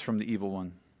protect us from the evil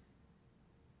one.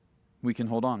 We can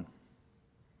hold on.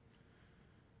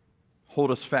 Hold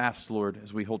us fast, Lord,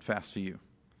 as we hold fast to you.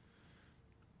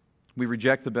 We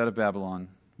reject the bed of Babylon.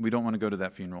 We don't want to go to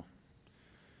that funeral.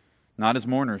 Not as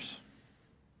mourners.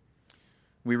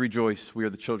 We rejoice. We are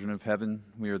the children of heaven.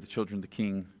 We are the children of the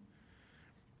King.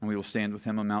 And we will stand with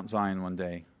Him on Mount Zion one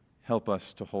day. Help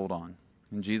us to hold on.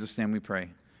 In Jesus' name we pray.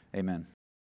 Amen.